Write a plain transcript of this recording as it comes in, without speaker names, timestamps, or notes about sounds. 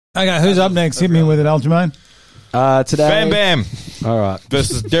Okay, who's up next? Hit me with it, Aljamain. Today, Bam Bam All right.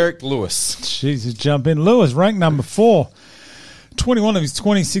 versus Derek Lewis. Jesus, jump in. Lewis, ranked number 4. 21 of his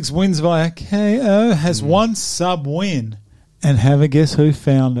 26 wins via KO, has one sub-win. And have a guess who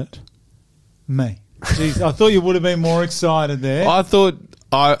found it? Me. Jeez, I thought you would have been more excited there. I thought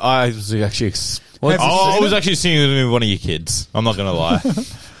I was actually. I was actually singing with one of your kids. I'm not going to lie.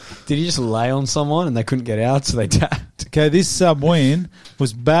 Did he just lay on someone and they couldn't get out, so they tapped? Okay, this sub-win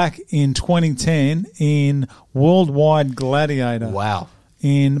was back in 2010 in Worldwide Gladiator. Wow.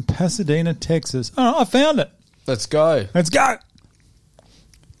 In Pasadena, Texas. Oh, I found it. Let's go. Let's go.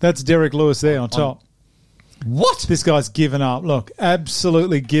 That's Derek Lewis there on top. What? This guy's given up. Look,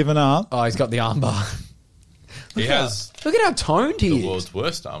 absolutely given up. Oh, he's got the armbar. He has Look at how toned he the is. world's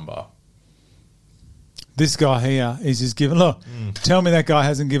worst armbar. This guy here is just given. Look, tell me that guy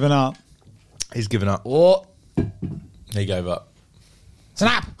hasn't given up. He's given up. Oh, He gave up.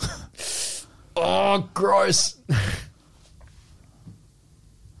 Snap. oh, gross.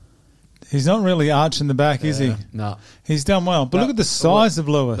 He's not really arching the back, is he? No. He's done well. But look at the size of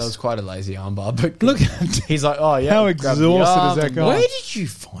Lewis. That was quite a lazy armbar. But Look at he's like, oh, yeah. how grab the exhausted arm is that and- guy? Where did you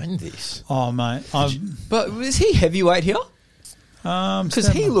find this? Oh, mate. But is he heavyweight here? Because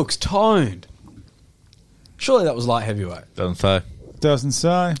he looks toned. Surely that was light heavyweight. Doesn't say. Doesn't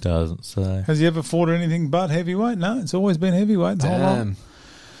say. Doesn't say. Has he ever fought anything but heavyweight? No, it's always been heavyweight the whole lot. Damn.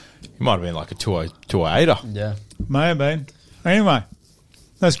 He might have been like a 208er. Yeah. May have been. Anyway,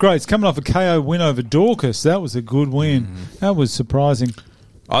 that's great. It's coming off a KO win over Dorcas. That was a good win. That was surprising.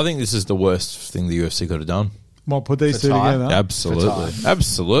 I think this is the worst thing the UFC could have done. Well, put these For two Ty? together. Absolutely.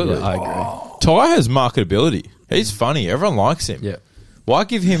 Absolutely. Yeah, I agree. Ty has marketability. He's funny. Everyone likes him. Yeah. Why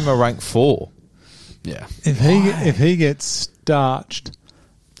give him a rank 4? Yeah. If he gets starched,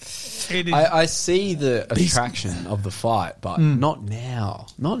 it is I see the attraction of the fight, but not now.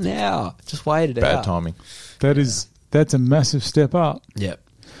 Not now. Just wait it out. Bad timing. that's a massive step up. Yep.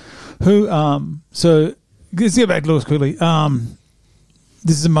 Who so let's get back to Lewis quickly.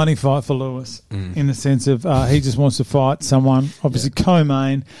 This is a money fight for Lewis in the sense of he just wants to fight someone, obviously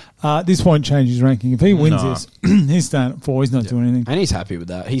co-main. This won't change his ranking. If he wins this, he's staying at 4. He's not doing anything. And he's happy with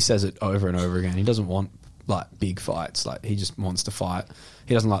that. He says it over and over again. He doesn't want like big fights. Like he just wants to fight.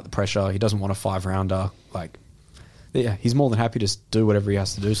 He doesn't like the pressure. He doesn't want a 5-rounder. Like, yeah, he's more than happy to do whatever he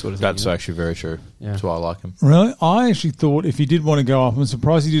has to do. Sort of thing. That's actually very true. Yeah. That's why I like him. Really? I actually thought if he did want to go up, I'm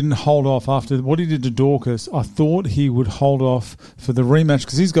surprised he didn't hold off after what he did to Dorcas. I thought he would hold off for the rematch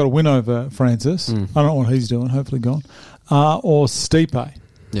because he's got a win over Francis. I don't know what he's doing. Hopefully gone. Or Stipe.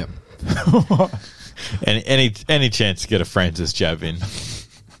 Yep. Any chance to get a Francis jab in?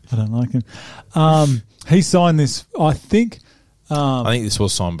 I don't like him. He signed this, I think I think this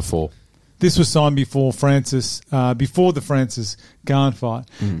was signed before. this was signed before the Francis Garn fight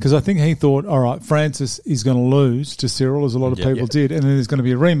because I think he thought, all right, Francis is going to lose to Cyril, as a lot of people did, and then there's going to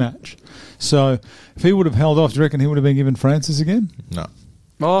be a rematch. So if he would have held off, do you reckon he would have been given Francis again? No.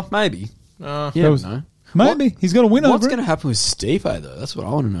 Well, maybe. You That never was- know. Maybe. He's got a win What's over going to it. happen with Stipe though? That's what I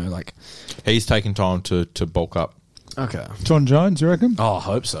want to know. Like, He's taking time to bulk up. okay. John Jones, you reckon? Oh, I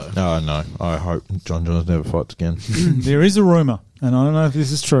hope so. No. I hope John Jones never fights again. There is a rumour, and I don't know if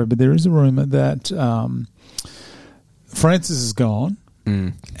this is true, but there is a rumour that Francis is gone.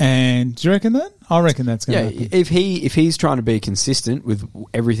 And do you reckon that? I reckon that's going to Yeah, happen. if he's trying to be consistent with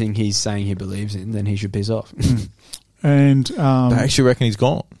everything he's saying he believes in, then he should piss off. And I actually reckon he's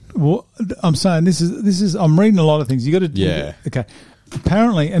gone. well, I'm saying this is. I'm reading a lot of things. You got to. Yeah. Okay.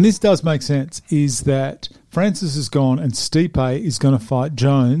 Apparently, and this does make sense, is that Francis is gone and Stipe is going to fight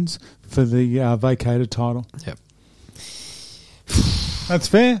Jones for the vacated title. Yep. That's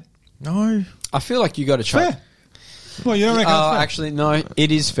fair. No. I feel like you got to try. Fair. Well, you don't reckon that's fair? Actually, no,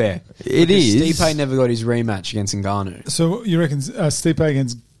 it is fair. It Because is. Stipe never got his rematch against Ngannou. So you reckon Stipe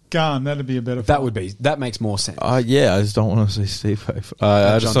against Garn, that'd be a better fight? That makes more sense. Yeah, I just don't want to see Steve.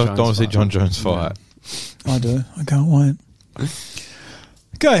 I just John don't want to see Jones John fight. Jones fight. I do. I can't wait.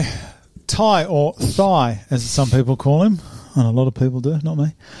 Okay. Ty or Thigh, as some people call him. And a lot of people do, not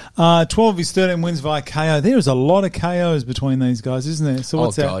me. 12 of his 13 wins via KO. There is a lot of KOs between these guys, isn't there? So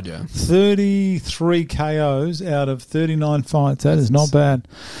what's that? God, yeah. 33 KOs out of 39 fights. That is not bad.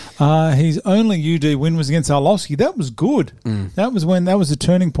 His only UD win was against Arlovsky. That was good. That was a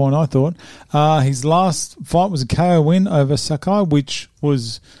turning point, I thought. His last fight was a KO win over Sakai, which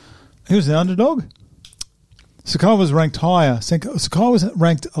was... He was the underdog. Sakai was ranked higher. Sakai was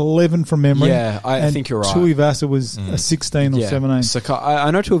ranked 11 from memory. Yeah, I think you're right. Tuivasa was a 16 or 17. So I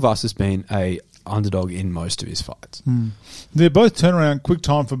know Tuivasa's been a underdog in most of his fights. They're both turnaround, quick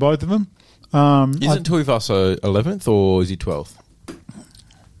time for both of them. Isn't Tuivasa 11th or is he 12th?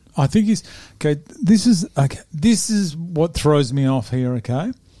 I think he's okay. This is what throws me off here.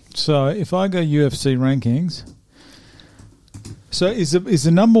 Okay, so if I go UFC rankings, so is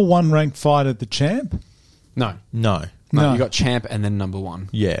the number one ranked fighter the champ? No. No. No. You got champ and then number one.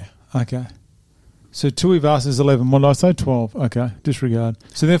 Yeah. Okay. So Tuivasa is 11. What did I say? 12. Okay, disregard.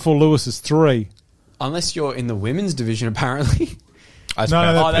 So therefore Lewis is 3. Unless you're in the women's division, apparently. That's No,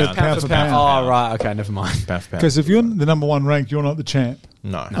 pound no, for that's pound. pound for pound. Oh, right. Okay, never mind. Pound for pound. Because if you're the number one ranked, you're not the champ.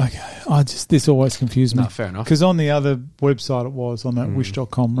 No. Okay, this always confused me. No, fair enough. Because on the other website it was on that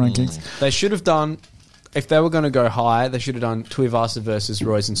wish.com rankings. They should have done, if they were going to go high, they should have done Tuivasa versus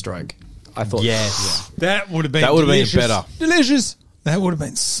Rosenstruik. I thought. Yes. That would have been delicious. better. Delicious. That would have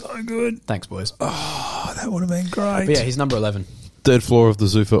been so good. Thanks, boys. Oh, that would have been great. But yeah, he's number 11. Third floor of the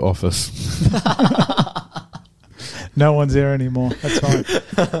Zuffa office. No one's there anymore. That's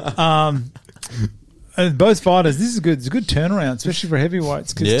fine. And both fighters, this is good. It's a good turnaround, especially for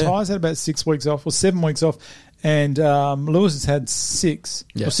heavyweights, because Yeah. Ty's had about 6 weeks off, or 7 weeks off, and Lewis has had 6,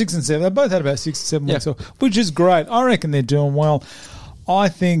 Yeah. or 6 and 7. They both had about 6 and 7 Yeah. weeks off, which is great. I reckon they're doing well. I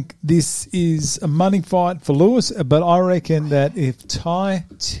think this is a money fight for Lewis, but I reckon that if Tai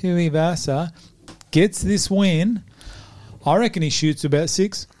Tuivasa gets this win, I reckon he shoots about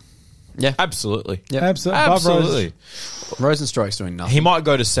 6. Yeah. Absolutely. Yep. Absolutely. Rosenstruik's doing nothing. He might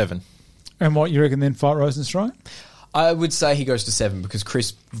go to 7. And what, you reckon then fight Rosenstruik? I would say he goes to 7 because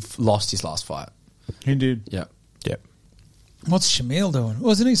Chris lost his last fight. He did. Yeah. Yep. What's Shamil doing?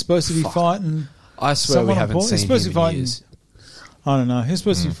 Wasn't he supposed to be fighting? I swear Someone we haven't important? seen He's supposed him to be in fighting. years. I don't know. He was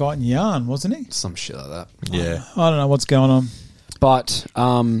supposed to be fighting Yarn, wasn't he? Some shit like that. Yeah. I don't know what's going on. But,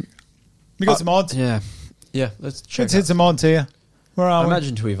 We got some odds. yeah. Yeah, let's check Let's hit some odds here. Where I are we?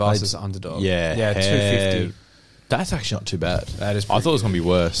 imagine Tuivasa's underdog. Yeah. Yeah, 250. That's actually not too bad. That is I thought it was going to be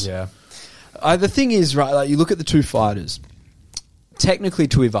worse. Yeah. The thing is, right, like you look at the two fighters. Technically,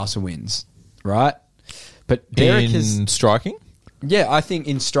 Tuivasa wins, right? But Derek In striking? yeah, I think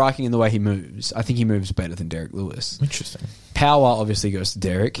in striking and the way he moves, I think he moves better than Derek Lewis. Interesting. Power obviously goes to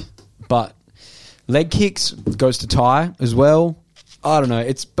Derek, but leg kicks goes to Ty as well. I don't know.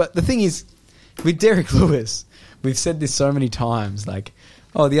 But the thing is, with Derek Lewis, we've said this so many times, like,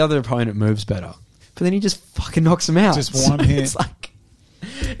 oh, the other opponent moves better, but then he just fucking knocks him out. Just one hit. It's like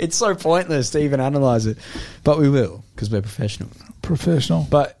it's so pointless to even analyze it, but we will because we're professional. Professional.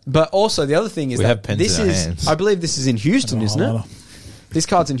 But also the other thing is We that have pens this in our is hands. I believe this is in Houston, isn't it? This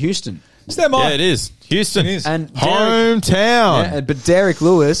card's in Houston. Stand by. Yeah, it is. Houston. It is. And Hometown. Yeah, but Derek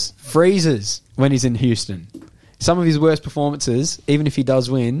Lewis freezes when he's in Houston. Some of his worst performances, even if he does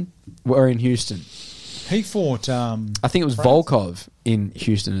win, were in Houston. He fought. I think it was Volkov in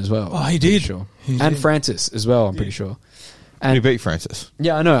Houston as well. Oh, he I'm pretty did. Sure. He And did. Francis as well, I'm pretty sure. He And beat Francis.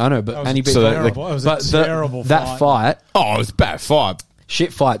 yeah, I know, but That was and he a beat terrible- that was a terrible that fight. fight, Oh, it was a bad fight.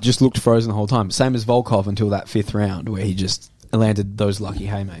 shit fight, just looked frozen the whole time. Same as Volkov until that 5th round where he just landed those lucky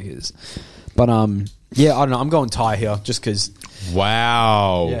haymakers. But yeah, I don't know. I'm going Ty here just because.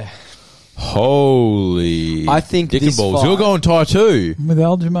 Wow. Yeah. Holy. I think Dick this and balls. fight- You're going tie too. with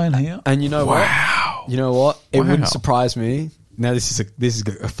Aljamain here. And you know Wow. what? You know what? It Wow. wouldn't surprise me. Now this is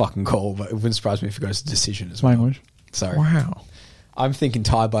a fucking call, but it wouldn't surprise me if it goes to decision as well. Language. Sorry, Wow. I'm thinking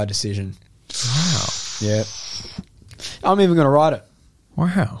tie by decision. Wow. Yeah, I'm even going to write it.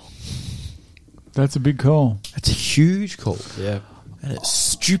 Wow. That's a big call. That's a huge call. Yeah, And it's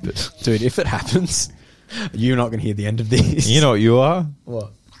stupid. dude. If it happens, you're not going to hear the end of this. You know what you are?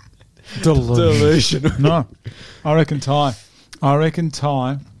 what? Delusional. No, I reckon Ty.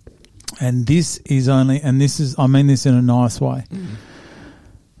 And this is only, and this is, I mean this in a nice way.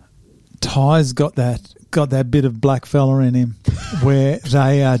 Ty's got that bit of black fella in him, where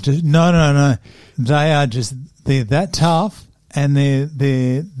they are just no. They are just they're that tough, and they're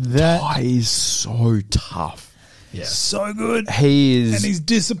that Ty is so tough. Yeah, so good. He is. And he's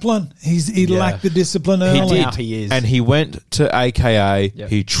disciplined. He Yeah. lacked the discipline He early. did. Now he is. And he went to AKA. Yep.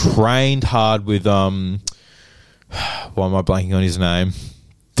 He trained hard with why am I blanking on his name?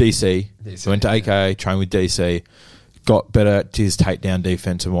 DC. DC, He went to AKA, trained with DC, got better at his takedown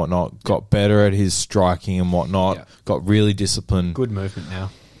defense and whatnot, got better at his striking and whatnot, Yep. got really disciplined. good movement now.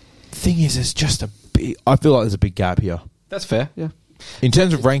 Thing is, there's just a big. I feel like there's a big gap here That's fair. Yeah, in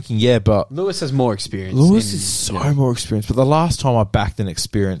terms of ranking. Yeah, but Lewis has more experience. Lewis in- is so yeah. more experienced. But the last time I backed an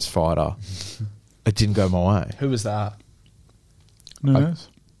experienced fighter, it didn't go my way. Who was that? Nunes?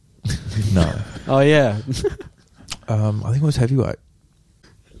 No, Oh yeah, I think it was heavyweight.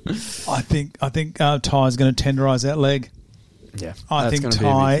 I think Ty's going to tenderize that leg. yeah. I That's think gonna be a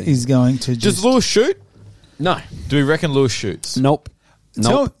big Ty thing. is going to Does just. Lewis shoot? no. Do we reckon Lewis shoots? Nope.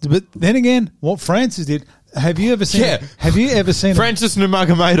 But then again, what Francis did, Have you ever seen? Yeah. Have you ever seen? Francis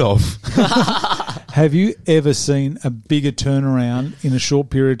Nurmagomedov. Have you ever seen a bigger turnaround in a short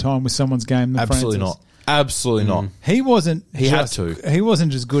period of time with someone's game than Absolutely Francis? not. Absolutely not. He wasn't. He had just, to. He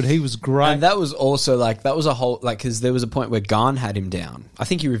wasn't just good. He was great. And that was also like that was a whole like because there was a point where Garn had him down. I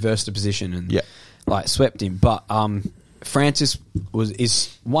think he reversed the position and like swept him. But Francis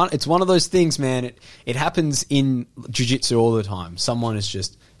is one. It's one of those things, man. It happens in jiu-jitsu all the time. Someone is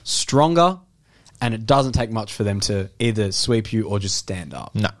just stronger, and it doesn't take much for them to either sweep you or just stand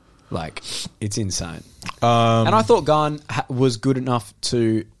up. No. Like it's insane. And I thought Garn was good enough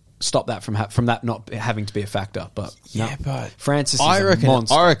to stop that from that not having to be a factor. But no. but Francis is I a reckon.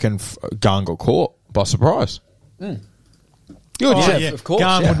 monster. I reckon Garn got caught by surprise. Good Oh, check. yeah. of course,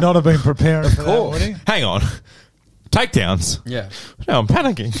 Garn yeah. would not have been preparing for that, would he? Hang on. Takedowns. Yeah. No, I'm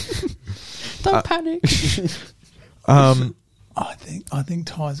panicking. Don't panic. I think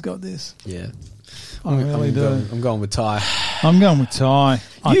Ty's got this. Yeah. I really do. I'm going with Ty. I'm going with Ty.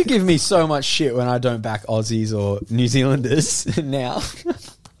 You give me so much shit when I don't back Aussies or New Zealanders now. No,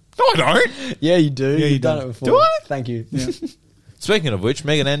 I don't. Yeah, you do. Yeah, you You've done do. it before. Do I? Thank you. Speaking of which,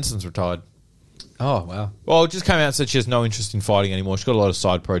 Megan Anderson's retired. Oh, wow. Well, it just came out and said she has no interest in fighting anymore. She's got a lot of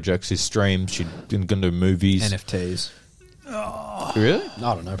side projects. She streams. She's going to do movies. NFTs. Really?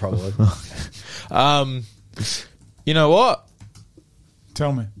 I don't know, probably. You know what?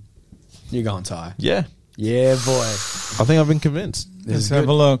 Tell me. You're going Ty. Yeah. Yeah, boy. I think I've been convinced. Let's have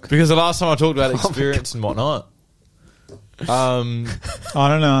a look. Because the last time I talked about experience and whatnot, I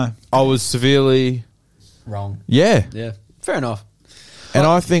don't know. I was severely... Wrong. Yeah. Yeah. Fair enough. And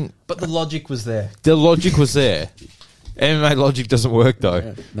I think But the logic was there. the logic was there. MMA logic doesn't work,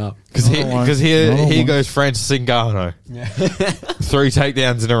 though. No. Because Not always. here Not always. goes Francis Ngannou. Yeah. 3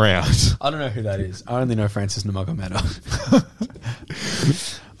 takedowns in a round. I don't know who that is. I only know Francis Nurmagomedov.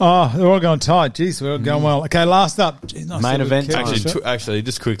 Oh, they're all going tight. Jeez, we're all going well. Okay, last up. Jeez, nice Main little event kick. time. Actually,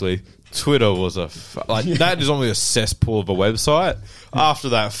 just quickly, Twitter was that is only a cesspool of a website. After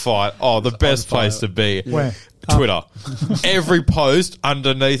that fight, the best place to be. Where? Twitter. Every post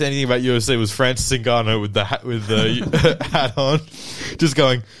underneath anything about UFC was Francis Ngannou with the hat on, just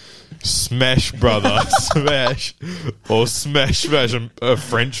going smash, brother, smash, or smash, a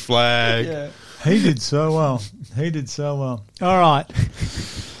French flag. Yeah. He did so well. He did so well. All right.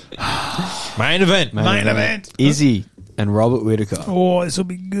 Main event. Main event. Izzy and Robert Whittaker. Oh, this will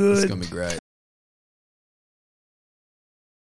be good. It's going to be great.